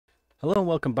Hello and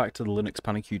welcome back to the Linux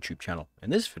Panic YouTube channel.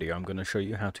 In this video I'm going to show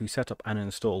you how to set up and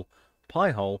install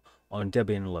Pi-hole on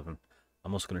Debian 11.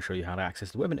 I'm also going to show you how to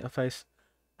access the web interface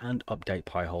and update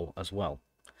Pi-hole as well.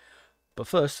 But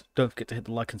first, don't forget to hit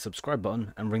the like and subscribe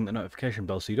button and ring the notification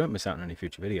bell so you don't miss out on any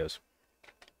future videos.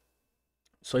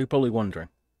 So you're probably wondering,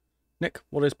 Nick,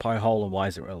 what is Pi-hole and why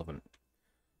is it relevant?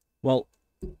 Well,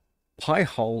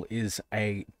 Pi-hole is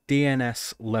a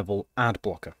DNS level ad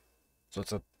blocker. So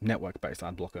it's a network-based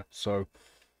ad blocker. So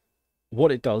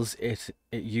what it does, it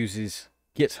uses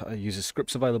uses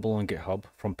scripts available on GitHub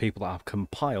from people that have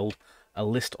compiled a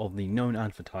list of the known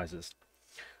advertisers,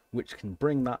 which can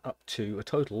bring that up to a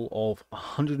total of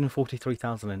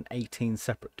 143,018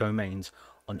 separate domains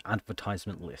on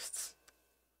advertisement lists.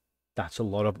 That's a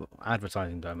lot of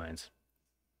advertising domains.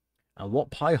 And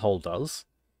what Pi-hole does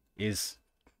is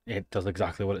it does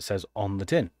exactly what it says on the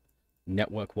tin: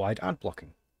 network-wide ad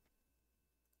blocking.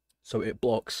 So it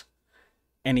blocks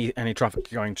any traffic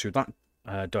going to that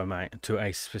domain, to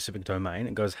a specific domain,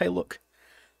 and goes, hey, look,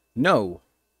 no,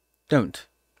 don't,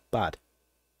 bad.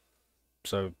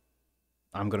 So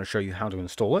I'm going to show you how to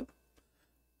install it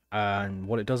and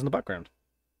what it does in the background.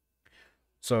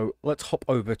 So let's hop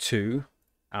over to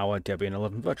our Debian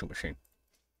 11 virtual machine.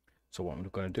 So what I'm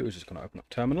going to do is just going to open up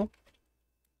Terminal,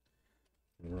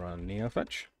 run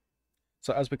neofetch.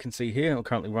 So as we can see here, we're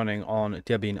currently running on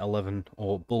Debian 11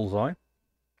 or Bullseye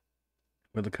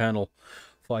with the kernel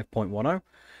 5.10.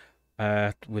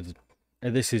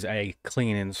 This is a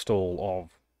clean install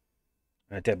of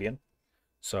Debian,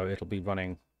 so it'll be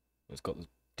running. It's got the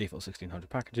default 1600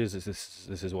 packages.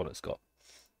 This is what it's got.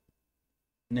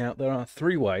 Now there are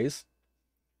three ways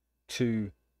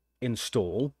to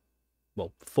install.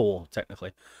 Well, four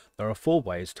technically. There are four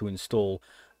ways to install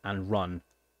and run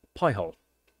Pi-hole.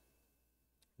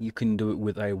 You can do it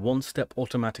with a one-step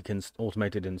automated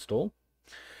install.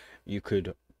 You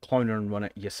could clone and run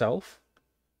it yourself.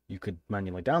 You could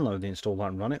manually download the installer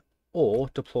and run it, or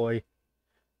deploy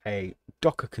a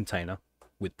Docker container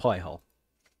with Pi-hole.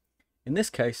 In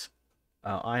this case,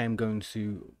 I'm going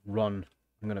to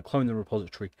clone the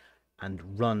repository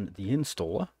and run the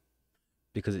installer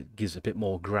because it gives a bit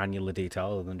more granular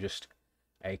detail than just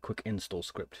a quick install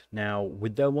script. Now,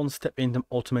 with their one-step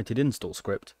automated install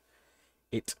script,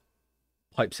 it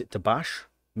pipes it to bash,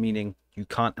 meaning you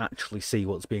can't actually see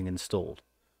what's being installed.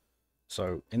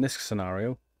 So in this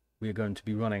scenario, we're going to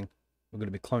be cloning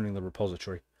the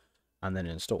repository and then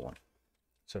installing.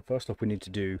 So first off, we need to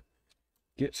do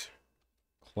git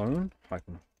clone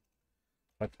hyphen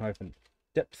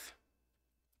depth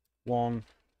 1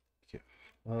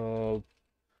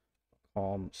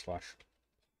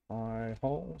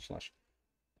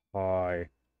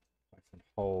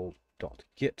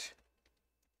 github.com/pi-hole/pi-hole.git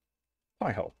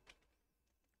Pi-hole.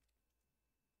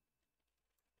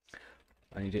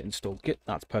 I need to install Git.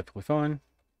 That's perfectly fine.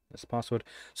 That's the password.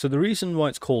 So the reason why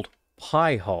it's called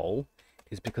Pi-hole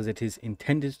is because it is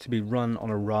intended to be run on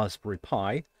a Raspberry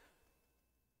Pi,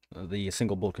 the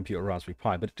single board computer Raspberry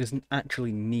Pi, but it doesn't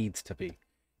actually need to be.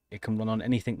 It can run on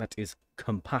anything that is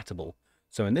compatible.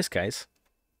 So in this case,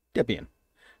 Debian.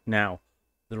 Now,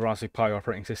 the Raspberry Pi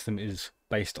operating system is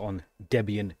based on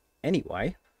Debian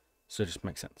anyway, so it just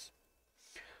makes sense.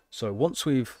 So once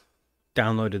we've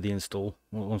downloaded the install,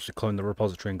 once we clone the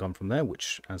repository and gone from there,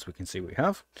 which as we can see we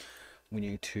have, we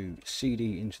need to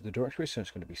cd into the directory. So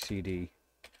it's going to be cd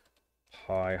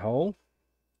Pi-hole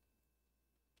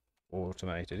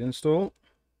automated install.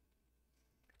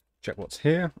 Check what's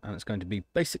here, and it's going to be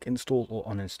basic install or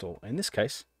uninstall. In this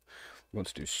case, we want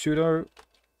to do sudo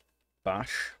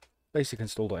bash basic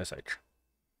install.sh. Should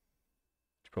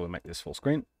probably make this full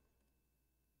screen.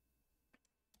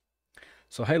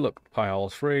 So hey look, Pi-hole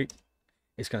is free.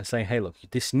 It's going to say, hey look,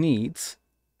 this needs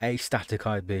a static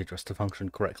IP address to function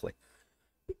correctly.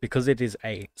 Because it is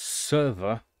a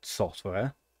server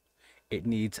software, it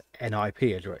needs an IP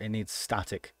address. It needs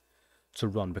static to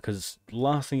run, because the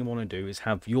last thing you want to do is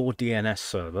have your DNS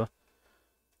server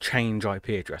change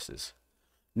IP addresses.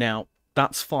 Now,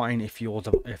 that's fine if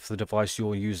the device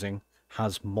you're using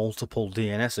has multiple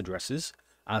DNS addresses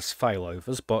as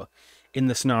failovers, but in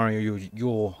the scenario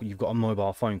you've got a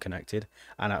mobile phone connected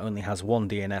and it only has one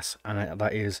DNS, and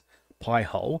that is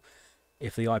Pi-hole.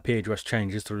 If the IP address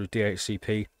changes through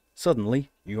DHCP, suddenly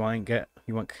you won't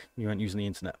using the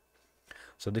internet.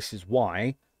 So this is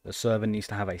why the server needs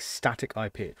to have a static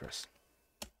IP address.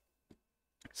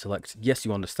 Select yes,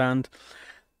 you understand,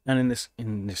 and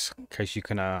in this case you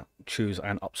can choose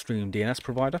an upstream DNS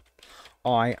provider.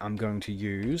 I am going to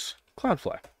use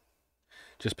Cloudflare,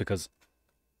 just because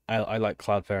I like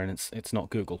Cloudflare and it's not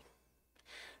Google.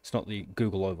 It's not the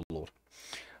Google overlord.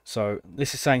 So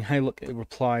this is saying, hey, look, it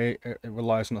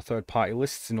relies on a third-party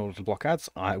lists in order to block ads.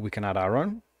 We can add our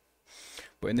own,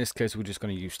 but in this case, we're just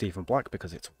going to use Stephen Black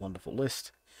because it's a wonderful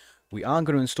list. We are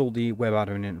going to install the web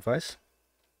admin interface.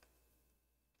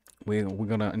 We're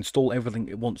going to install everything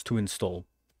it wants to install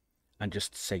and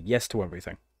just say yes to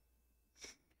everything.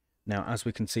 Now, as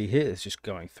we can see here, it's just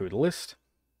going through the list.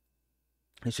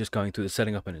 It's just going through the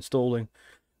setting up and installing,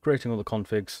 creating all the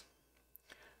configs,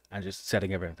 and just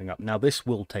setting everything up. Now, this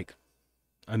will take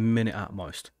a minute at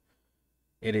most.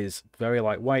 It is very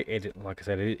lightweight. Like I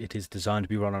said, it is designed to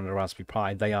be run on a Raspberry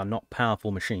Pi. They are not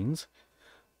powerful machines,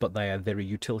 but they are very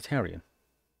utilitarian.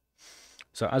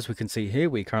 So as we can see here,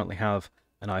 we currently have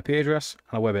an IP address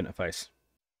and a web interface.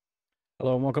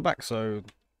 Hello and welcome back. So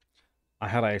I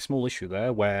had a small issue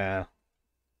there where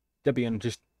Debian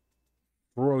just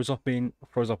froze up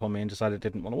on me and decided it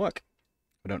didn't want to work.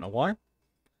 I don't know why.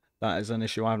 That is an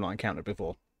issue I have not encountered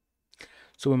before.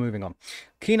 So we're moving on.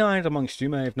 Keen-eyed amongst you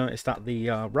may have noticed that the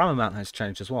RAM amount has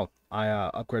changed as well. I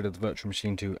upgraded the virtual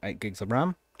machine to 8 gigs of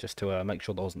RAM just to make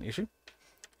sure that wasn't the issue.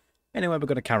 Anyway, we're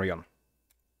going to carry on.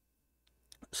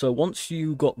 So once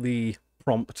you got the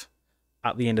prompt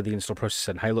at the end of the install process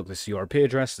said, hey, look, this is your IP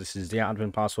address, this is the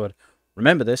admin password.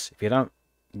 Remember this. If you don't,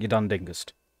 you're done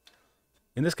dingest.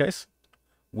 In this case,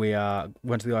 we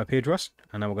went to the IP address,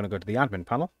 and then we're going to go to the admin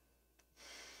panel.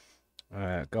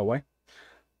 Go away.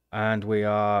 And we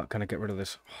are going to get rid of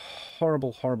this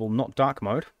horrible, horrible not dark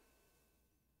mode.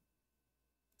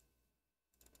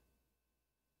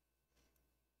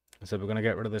 So we're going to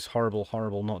get rid of this horrible,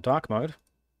 horrible not dark mode.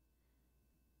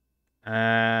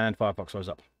 And Firefox goes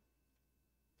up.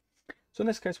 So in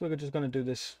this case, we're just going to do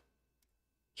this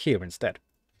here instead.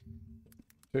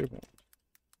 Go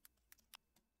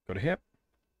to here.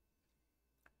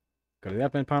 Go to the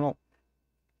admin panel.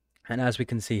 And as we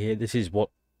can see here, this is what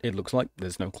it looks like.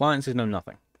 There's no clients, there's no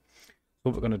nothing.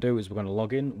 What we're going to do is we're going to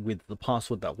log in with the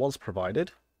password that was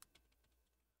provided.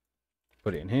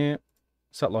 Put it in here.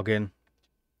 Set login.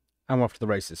 And we're off to the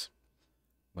races.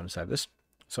 I'm going to save this.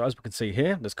 So as we can see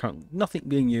here, there's currently nothing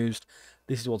being used.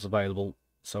 This is what's available.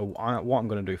 So what I'm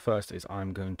going to do first is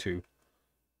I'm going to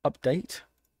update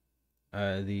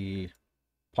the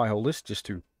Pi-hole list just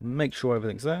to make sure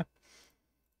everything's there.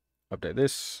 Update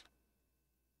this.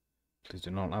 Please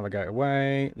do not navigate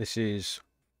away. This is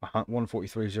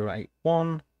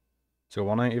 143.081,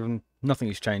 018 even. Nothing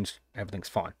has changed. Everything's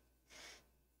fine.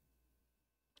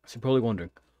 So you're probably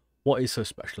wondering, what is so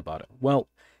special about it? Well,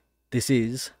 this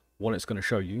is what it's going to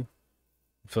show you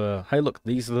for, hey, look,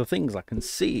 these are the things I can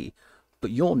see,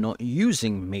 but you're not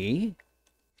using me.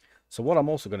 So what I'm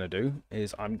also going to do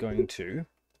is I'm going to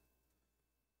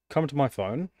come to my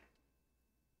phone,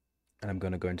 and I'm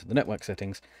going to go into the network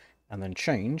settings and then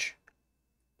change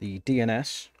the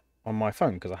DNS on my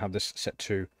phone, because I have this set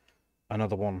to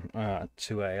another one,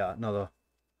 to another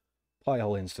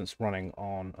Pi-hole instance running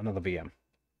on another VM.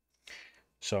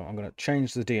 So I'm going to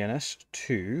change the DNS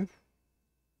to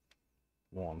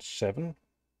 1.7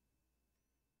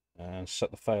 and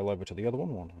set the failover to the other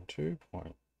one,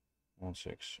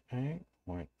 192.168.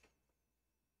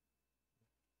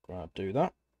 Do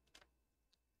that.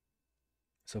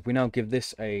 So if we now give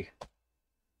this a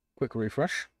quick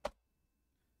refresh,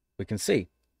 we can see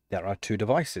there are two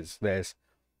devices. There's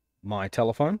my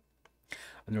telephone,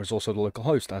 and there's also the local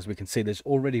host. As we can see, there's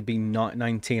already been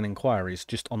 19 inquiries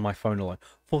just on my phone alone,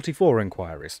 44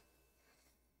 inquiries.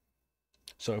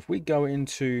 So if we go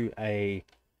into a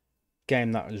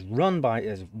game that is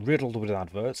riddled with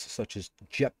adverts, such as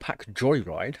Jetpack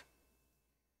Joyride,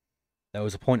 there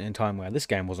was a point in time where this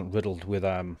game wasn't riddled with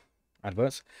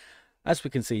adverts. As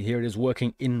we can see here, it is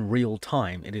working in real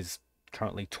time. It is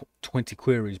currently 20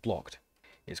 queries blocked.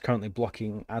 It's currently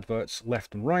blocking adverts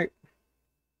left and right.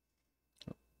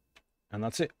 And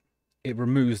that's it. It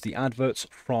removes the adverts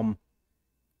from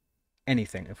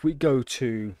anything. If we go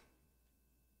to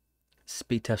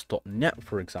speedtest.net,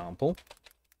 for example,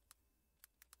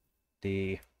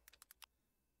 the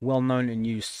well-known and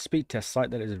used speed test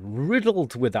site that is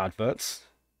riddled with adverts,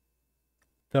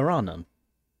 there are none.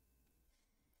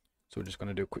 So we're just going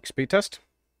to do a quick speed test.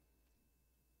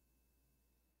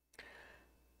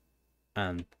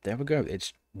 And there we go.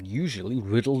 It's usually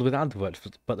riddled with adverts,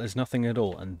 but there's nothing at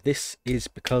all. And this is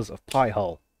because of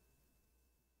Pi-hole.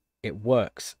 It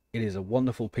works. It is a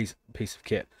wonderful piece of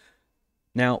kit.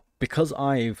 Now, because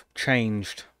I've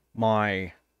changed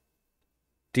my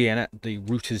DNS, the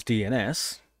router's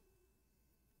DNS,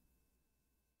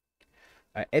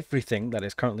 everything that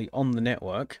is currently on the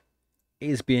network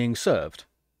is being served.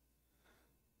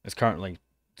 It's currently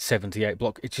 78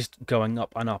 block. It's just going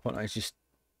up and up, and it's just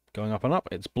going up and up.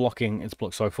 It's blocking. It's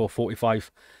blocked so for 45%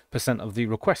 of the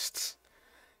requests.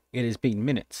 It has been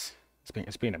minutes.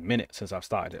 It's been a minute since I've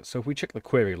started it. So if we check the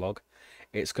query log,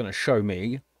 it's going to show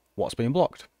me what's being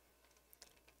blocked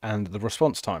and the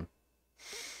response time.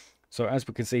 So as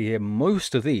we can see here,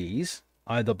 most of these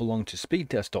either belong to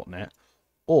speedtest.net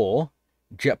or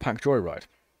Jetpack Joyride.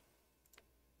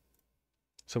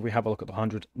 So if we have a look at the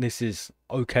 100, this is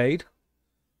okayed,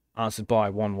 answered by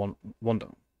one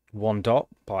dot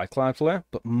by Cloudflare,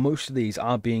 but most of these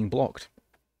are being blocked.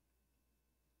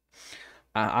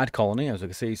 Ad Colony, as we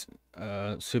can see,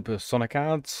 supersonic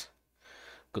ads.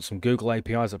 Got some Google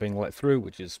APIs that are being let through,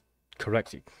 which is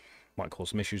correct. It might cause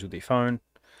some issues with your phone.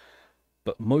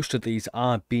 But most of these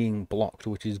are being blocked,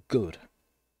 which is good.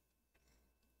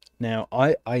 Now,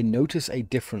 I notice a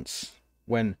difference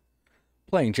when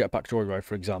playing Jetpack Joyride,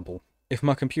 for example. If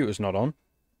my computer's not on,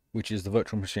 which is the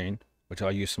virtual machine, which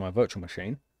I use for my virtual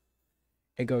machine,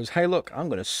 it goes, hey, look, I'm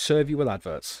going to serve you with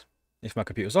adverts. If my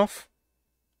computer's off,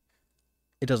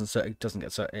 it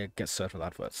gets served with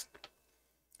adverts.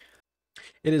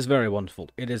 It is very wonderful.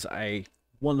 It is a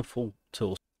wonderful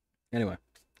tool. Anyway,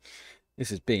 this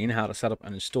has been how to set up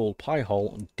and install Pi-hole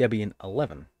on Debian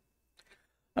 11.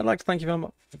 I'd like to thank you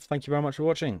very much for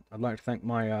watching. I'd like to thank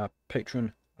my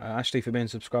patron Ashley for being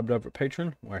subscribed over at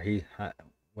Patreon,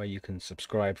 where you can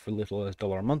subscribe for little as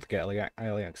 $1 a month, get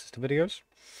early access to videos.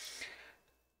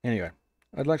 Anyway,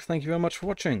 I'd like to thank you very much for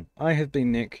watching. I have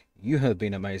been Nick, you have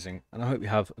been amazing, and I hope you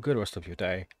have a good rest of your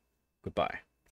day. Goodbye.